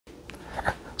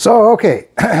So, okay,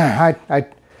 I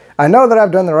know that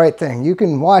I've done the right thing. You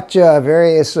can watch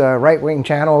various right-wing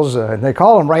channels, and they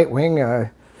call them right-wing.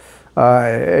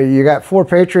 You got 4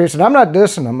 Patriots, and I'm not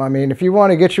dissing them. I mean, if you want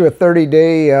to get you a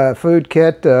 30-day food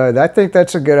kit, I think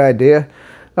that's a good idea.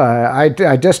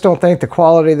 I just don't think the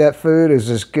quality of that food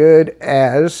is as good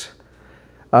as...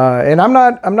 and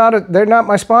they're not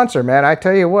my sponsor, man. I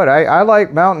tell you what, I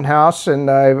like Mountain House, and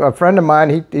a friend of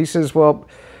mine, he says, well,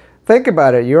 think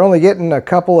about it. You're only getting a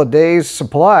couple of days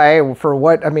supply for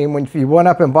what, I mean, when you went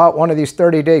up and bought one of these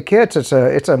 30-day kits,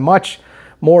 it's a much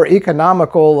more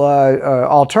economical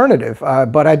alternative.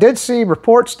 But I did see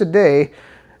reports today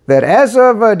that as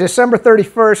of December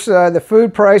 31st, the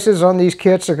food prices on these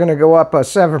kits are going to go up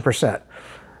 7%.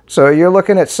 So you're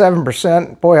looking at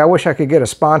 7%. Boy, I wish I could get a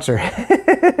sponsor.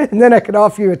 And then I could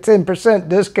offer you a 10%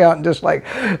 discount just like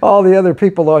all the other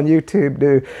people on YouTube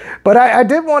do. But I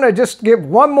did want to just give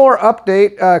one more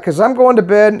update because I'm going to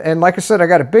bed. And like I said, I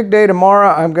got a big day tomorrow.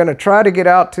 I'm going to try to get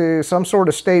out to some sort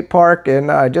of state park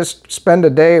and just spend a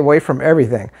day away from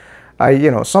everything.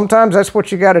 You know, sometimes that's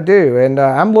what you got to do. And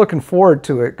I'm looking forward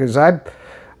to it because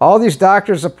all these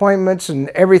doctor's appointments and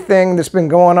everything that's been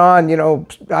going on, you know,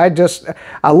 I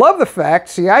love the fact,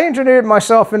 see, I engineered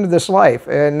myself into this life,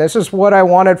 and this is what I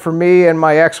wanted for me and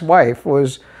my ex-wife,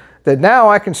 was that now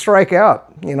I can strike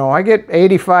out. You know, I get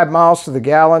 85 miles to the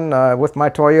gallon with my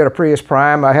Toyota Prius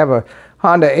Prime. I have a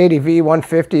Honda ADV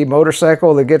 150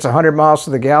 motorcycle that gets 100 miles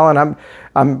to the gallon.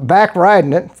 I'm back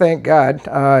riding it, thank God.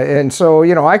 And so,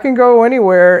 you know, I can go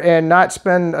anywhere and not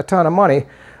spend a ton of money.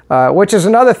 Which is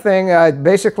another thing.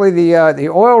 Basically, the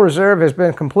oil reserve has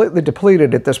been completely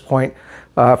depleted at this point.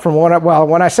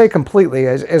 When I say completely,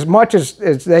 as much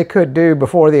as they could do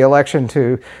before the election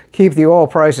to keep the oil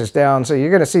prices down. So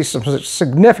you're going to see some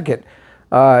significant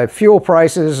fuel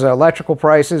prices, electrical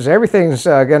prices. Everything's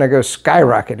going to go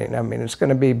skyrocketing. I mean, it's going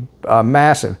to be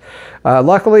massive.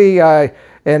 Luckily, and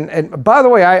by the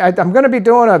way, I'm going to be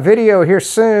doing a video here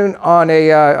soon on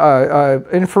a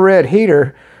infrared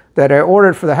heater that I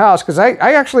ordered for the house, because I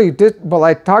actually did, well,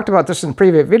 I talked about this in the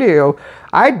previous video.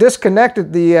 I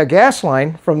disconnected the gas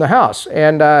line from the house,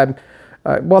 and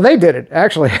well, they did it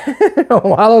actually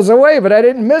while I was away, but I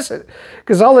didn't miss it,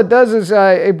 because all it does is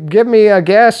give me a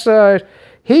gas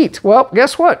heat. Well,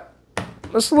 guess what?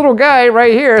 This little guy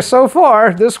right here, so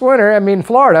far this winter, I mean,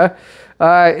 Florida,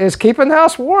 is keeping the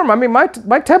house warm. I mean, my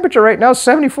temperature right now is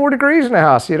 74 degrees in the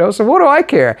house, you know, so what do I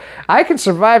care? I can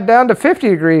survive down to 50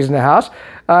 degrees in the house.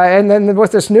 And then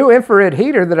with this new infrared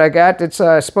heater that I got, it's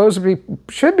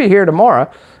should be here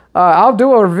tomorrow. I'll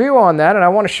do a review on that, and I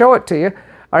want to show it to you.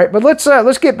 All right, but let's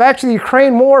get back to the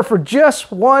Ukraine war for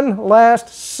just one last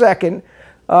second,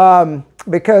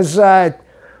 because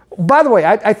by the way,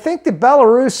 I think the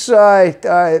Belarus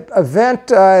event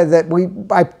that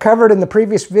I covered in the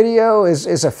previous video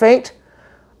is a feint.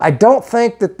 I don't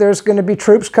think that there's going to be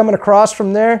troops coming across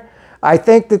from there. I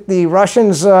think that the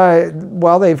Russians,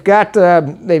 well, they've got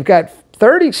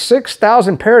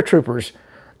 36,000 paratroopers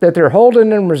that they're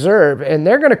holding in reserve, and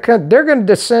they're going to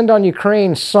descend on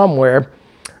Ukraine somewhere.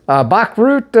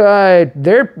 Bakhmut,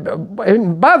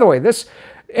 and by the way,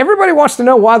 everybody wants to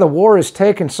know why the war is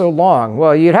taking so long.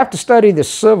 Well, you'd have to study the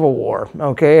Civil War,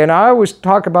 okay? And I always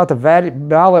talk about the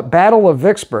Battle of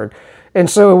Vicksburg. And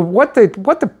so what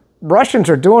the Russians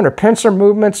are doing are pincer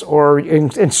movements or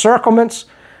encirclements.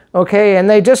 Okay, and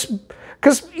they just,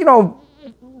 because, you know,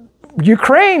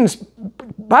 Ukraine's,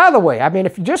 by the way, I mean,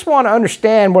 if you just want to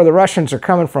understand where the Russians are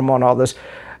coming from on all this,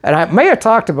 and I may have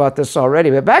talked about this already,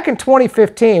 but back in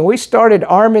 2015, we started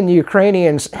arming the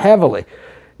Ukrainians heavily.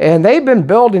 And they've been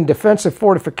building defensive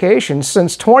fortifications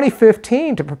since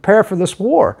 2015 to prepare for this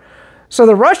war. So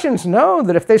the Russians know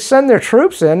that if they send their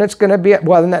troops in, it's going to be,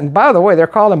 well, and by the way, they're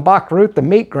calling Bakhmut the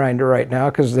meat grinder right now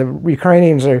because the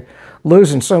Ukrainians are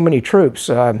losing so many troops.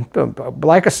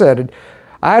 Like I said,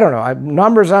 I don't know,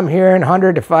 numbers I'm hearing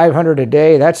 100 to 500 a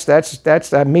day. That's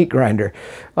a meat grinder.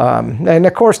 And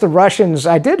of course the Russians,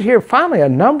 I did hear finally a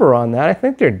number on that. I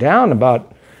think they're down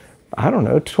about, I don't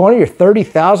know, 20 or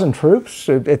 30,000 troops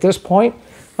at this point.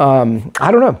 I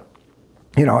don't know.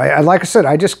 You know, like I said,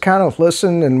 I just kind of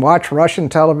listen and watch Russian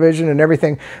television and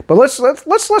everything. But let's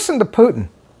listen to Putin.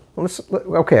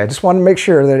 Okay, I just want to make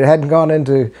sure that it hadn't gone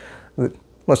into. Here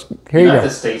you go.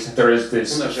 United States, there is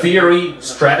this theory,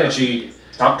 strategy,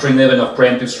 doctrine even of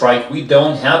preemptive strike. We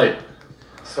don't have it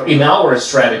in our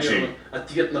strategy.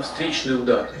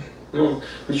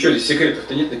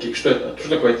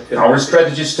 Our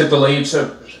strategy stipulates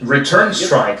a return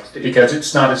strike, because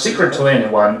it's not a secret to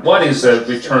anyone. What is a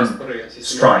return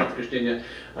strike?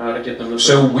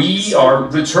 So we are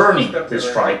returning the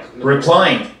strike,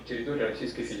 replying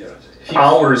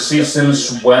our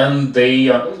systems when they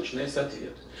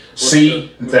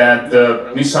see that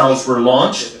the missiles were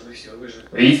launched.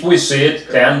 If we see it,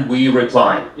 then we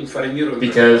reply,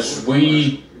 because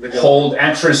we hold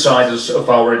exercises of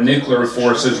our nuclear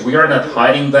forces. We are not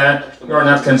hiding that, we are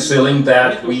not concealing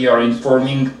that, we are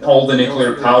informing all the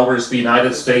nuclear powers, the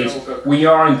United States, we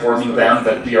are informing them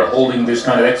that we are holding these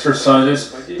kind of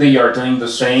exercises. They are doing the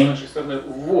same.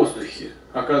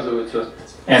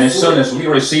 And as soon as we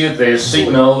receive the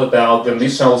signal about the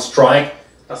missile strike,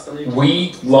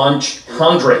 we launch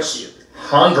hundreds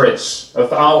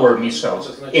of our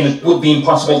missiles, and it would be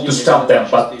impossible to stop them,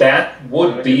 but that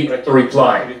would be a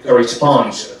reply, a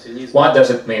response. What does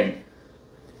it mean?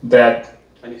 That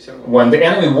when the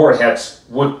enemy warheads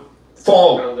would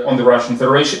fall on the Russian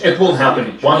Federation, it will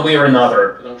happen one way or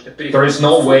another. There is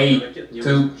no way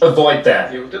to avoid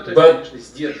that. But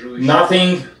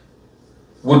nothing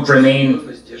would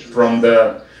remain from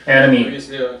the enemy,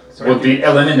 would be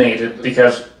eliminated,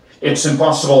 because it's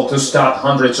impossible to stop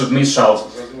hundreds of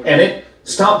missiles, and it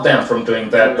stopped them from doing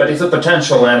that. But if the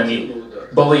potential enemy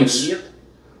believes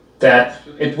that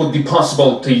it would be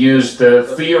possible to use the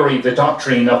theory, the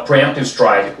doctrine of preemptive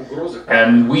strike,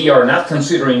 and we are not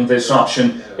considering this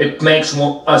option, it makes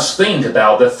us think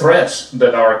about the threats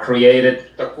that are created,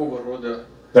 that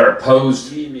are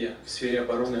posed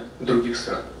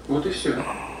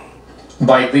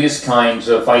by these kinds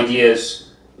of ideas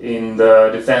in the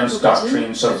defense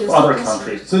doctrines of other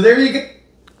countries. So there you go.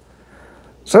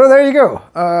 So there you go.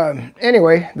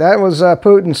 Anyway, that was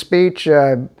Putin's speech.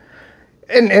 And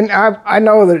I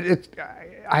know that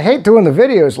I hate doing the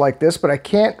videos like this, but I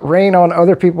can't rain on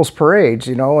other people's parades,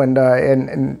 you know, and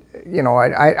you know,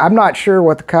 I'm not sure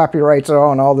what the copyrights are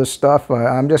on all this stuff.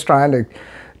 I'm just trying to,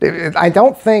 I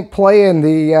don't think playing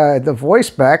the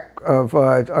voice back of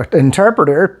an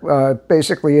interpreter,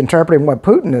 basically interpreting what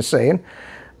Putin is saying.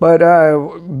 But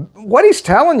what he's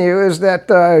telling you is that,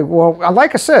 well,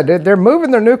 like I said, they're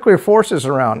moving their nuclear forces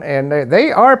around, and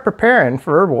they are preparing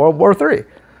for World War III.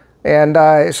 And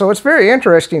so it's very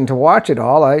interesting to watch it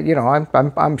all. You know,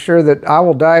 I'm sure that I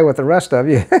will die with the rest of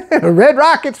you. Red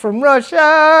rockets from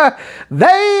Russia,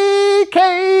 they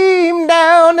came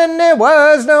down and there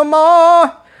was no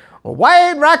more.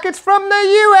 White rockets from the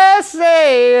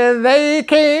USA, they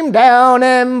came down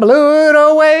and blew it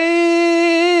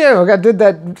away. I did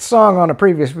that song on a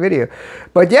previous video.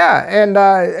 But yeah,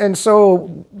 and so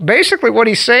basically what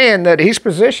he's saying, that he's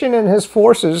positioning his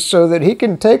forces so that he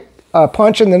can take a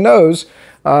punch in the nose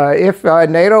if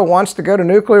NATO wants to go to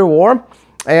nuclear war,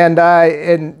 and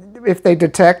if they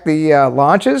detect the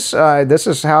launches. This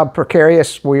is how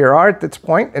precarious we are at this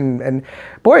point. And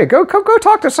boy, go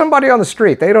talk to somebody on the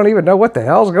street. They don't even know what the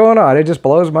hell's going on. It just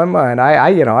blows my mind.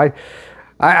 I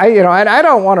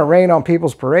don't want to rain on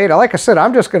people's parade. Like I said,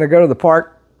 I'm just going to go to the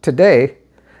park today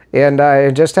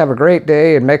and just have a great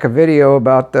day and make a video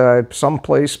about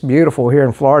someplace beautiful here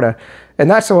in Florida. And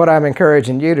that's what I'm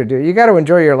encouraging you to do. You got to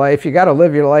enjoy your life. You got to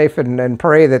live your life and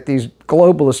pray that these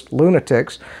globalist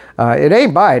lunatics, it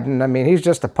ain't Biden. I mean, he's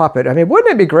just a puppet. I mean,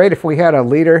 wouldn't it be great if we had a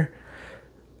leader?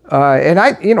 Okay,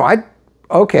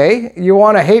 you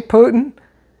want to hate Putin?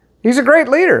 He's a great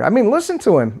leader. I mean, listen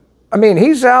to him. I mean,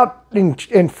 he's out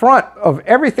in front of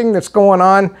everything that's going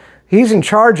on. He's in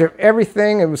charge of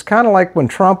everything. It was kind of like when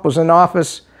Trump was in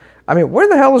office. I mean, where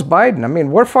the hell is Biden? I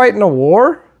mean, we're fighting a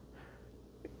war.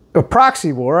 A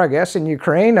proxy war, I guess, in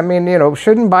Ukraine. I mean, you know,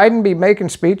 shouldn't Biden be making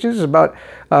speeches about,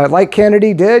 like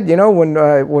Kennedy did, you know,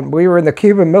 when we were in the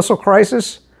Cuban Missile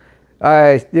Crisis?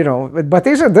 You know, but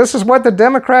this is what the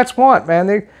Democrats want, man.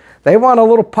 They want a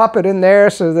little puppet in there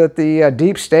so that the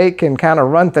deep state can kind of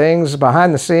run things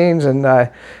behind the scenes, and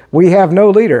we have no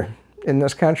leader in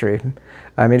this country.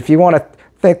 I mean, if you want to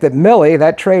think that Milley,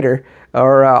 that traitor,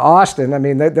 or Austin, I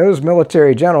mean, those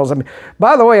military generals. I mean,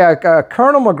 by the way,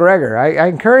 Colonel McGregor, I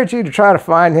encourage you to try to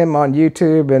find him on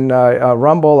YouTube and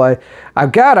Rumble.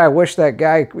 I wish that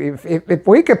guy, if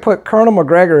we could put Colonel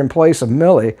McGregor in place of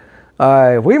Milley,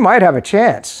 we might have a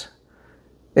chance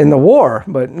in the war.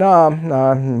 But no,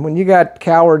 when you got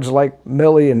cowards like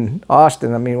Milley and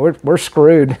Austin, I mean, we're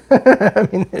screwed. I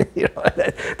mean, you know,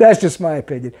 that's just my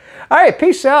opinion. All right,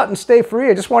 peace out and stay free.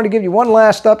 I just wanted to give you one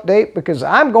last update because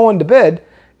I'm going to bed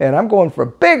and I'm going for a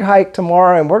big hike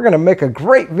tomorrow, and we're going to make a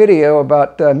great video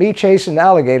about me chasing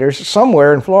alligators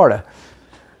somewhere in Florida.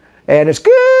 And it's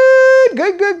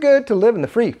good to live in the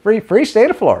free state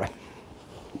of Florida.